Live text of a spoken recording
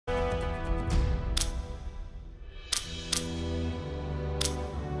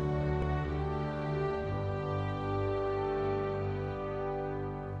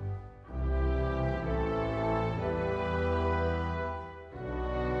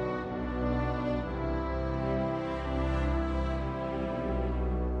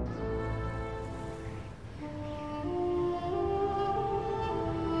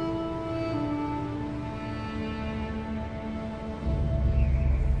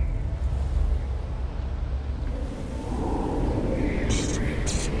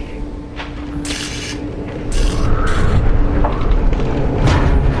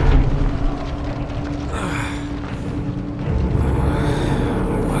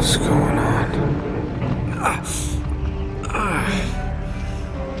What's going on?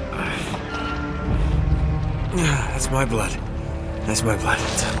 That's my blood. That's my blood.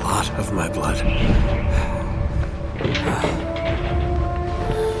 It's a lot of my blood.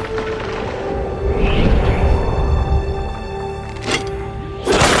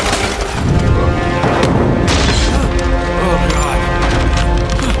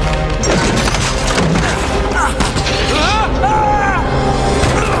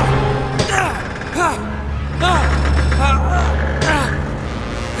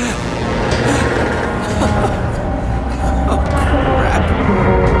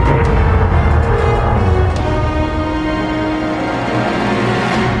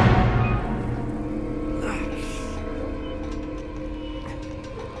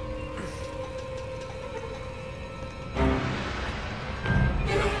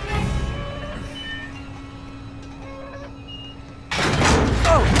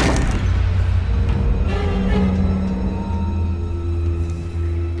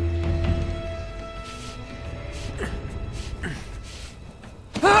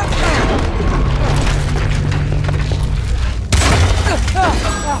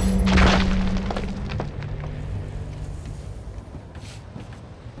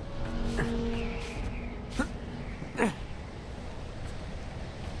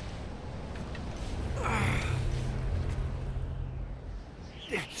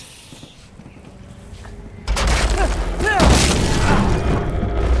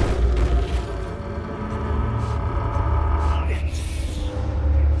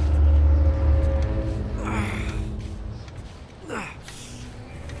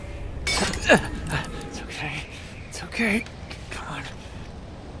 Okay, come on.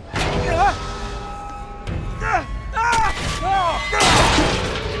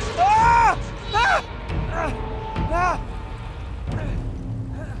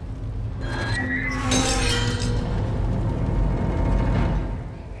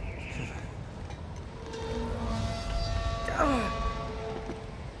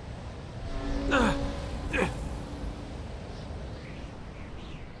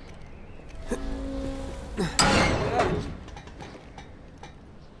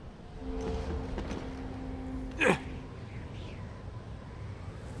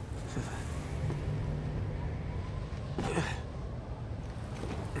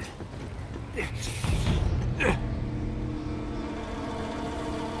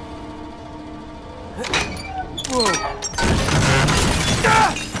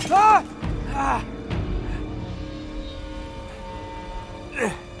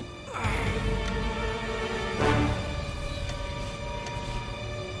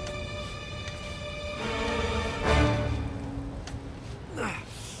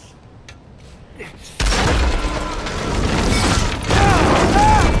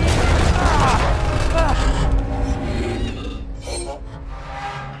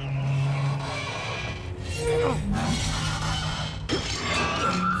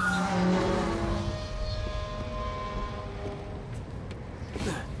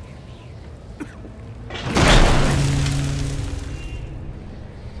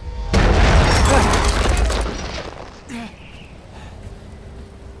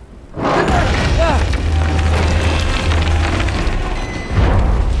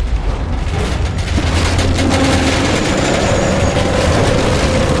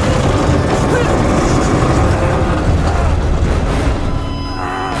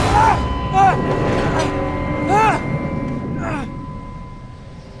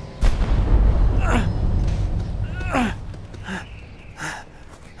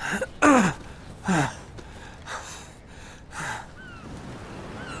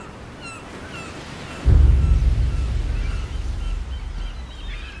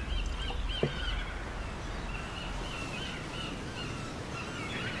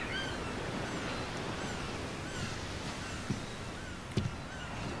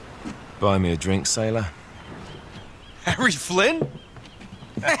 Buy me a drink, sailor. Harry Flynn?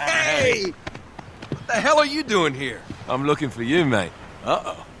 Hey! What the hell are you doing here? I'm looking for you, mate.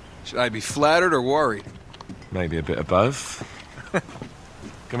 Uh-oh. Should I be flattered or worried? Maybe a bit of both.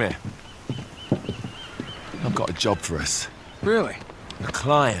 Come here. I've got a job for us. Really? The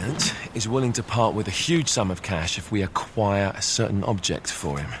client is willing to part with a huge sum of cash if we acquire a certain object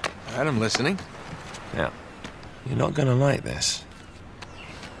for him. All right, I'm listening. Now, you're not gonna like this.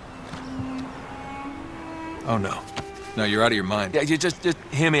 Oh, no. No, you're out of your mind. Yeah, you just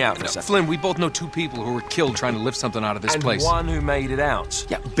hear me out for a second. Flynn, we both know two people who were killed trying to lift something out of this place. And one who made it out.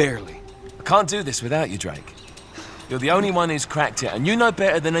 Yeah, barely. I can't do this without you, Drake. You're the only one who's cracked it, and you know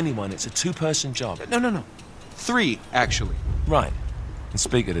better than anyone it's a two-person job. No. 3, actually. Right. And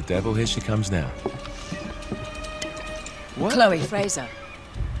speak of the devil, here she comes now. What? Chloe Fraser.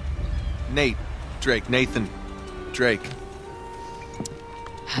 Nate. Drake. Nathan. Drake.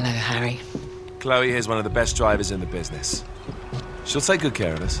 Hello, Harry. Chloe here's one of the best drivers in the business. She'll take good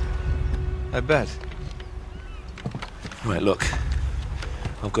care of us. I bet. Right, look.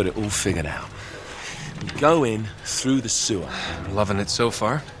 I've got it all figured out. We go in through the sewer. I'm loving it so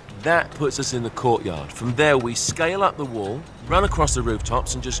far. That puts us in the courtyard. From there, we scale up the wall, run across the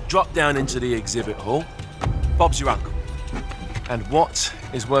rooftops, and just drop down into the exhibit hall. Bob's your uncle. And what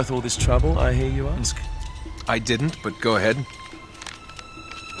is worth all this trouble, I hear you ask? I didn't, but go ahead.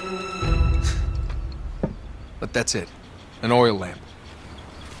 But that's it. An oil lamp.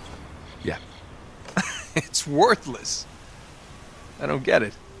 Yeah. It's worthless. I don't get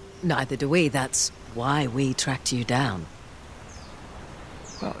it. Neither do we. That's why we tracked you down.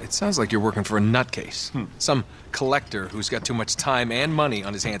 Well, it sounds like you're working for a nutcase. Some collector who's got too much time and money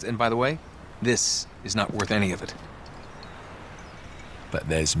on his hands. And by the way, this is not worth any of it. But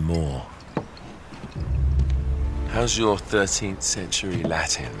there's more. How's your 13th century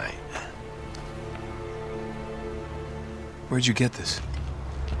Latin, mate? Where'd you get this?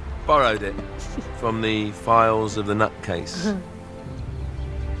 Borrowed it from the files of the nutcase.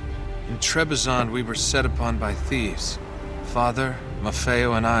 In Trebizond, we were set upon by thieves. Father,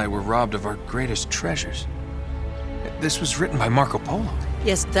 Maffeo, and I were robbed of our greatest treasures. This was written by Marco Polo.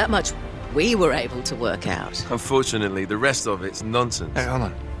 Yes, that much we were able to work out. Unfortunately, the rest of it's nonsense. Hey, hold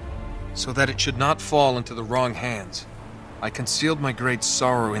on. So that it should not fall into the wrong hands, I concealed my great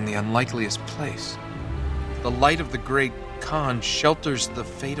sorrow in the unlikeliest place. The light of the great Khan shelters the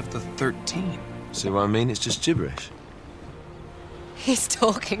fate of the 13. See what I mean? It's just gibberish. He's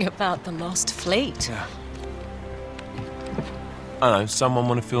talking about the lost fleet. Yeah. I know, someone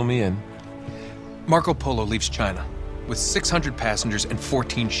want to fill me in? Marco Polo leaves China with 600 passengers and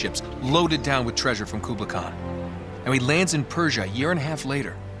 14 ships loaded down with treasure from Kublai Khan. And he lands in Persia a year and a half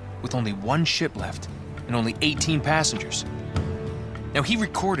later with only one ship left and only 18 passengers. Now, he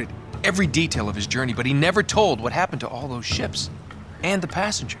recorded every detail of his journey, but he never told what happened to all those ships and the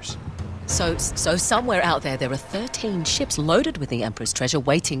passengers. So somewhere out there are 13 ships loaded with the Emperor's treasure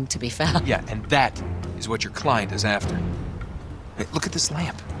waiting to be found. Yeah, and that is what your client is after. Hey, look at this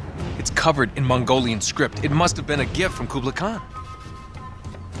lamp. It's covered in Mongolian script. It must have been a gift from Kublai Khan.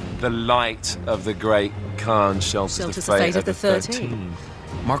 The light of the great Khan shelters the fate of the 13.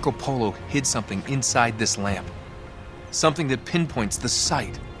 Marco Polo hid something inside this lamp. Something that pinpoints the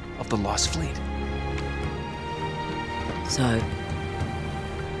site of the lost fleet. So,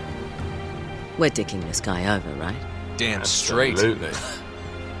 we're dicking this guy over, right? Damn straight. Absolutely.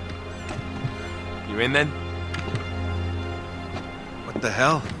 You in then? What the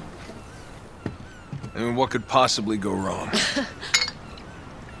hell? I mean, what could possibly go wrong?